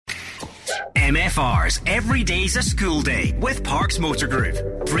MFR's Every Day's a School Day with Parks Motor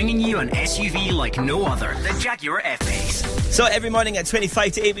Group, bringing you an SUV like no other, the Jaguar F-Pace. So every morning at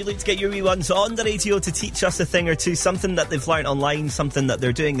 25 to 8 we look to get your wee ones on the radio to teach us a thing or two, something that they've learned online, something that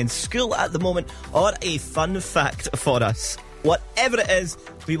they're doing in school at the moment, or a fun fact for us. Whatever it is,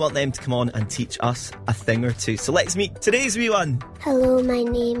 we want them to come on and teach us a thing or two. So let's meet today's wee one. Hello, my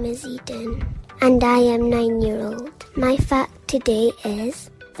name is Eden, and I am 9-year-old. My fact today is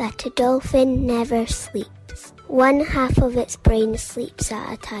that a dolphin never sleeps. One half of its brain sleeps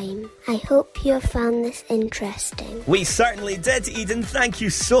at a time. I hope you found this interesting. We certainly did, Eden. Thank you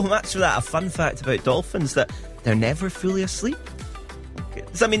so much for that. A fun fact about dolphins, that they're never fully asleep. Okay.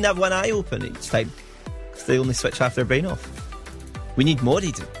 Does that mean they have one eye open each time? Because they only switch half their brain off. We need more,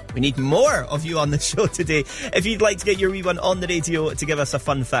 Eden. We need more of you on the show today. If you'd like to get your wee one on the radio to give us a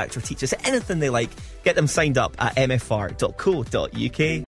fun fact or teach us anything they like, get them signed up at mfr.co.uk.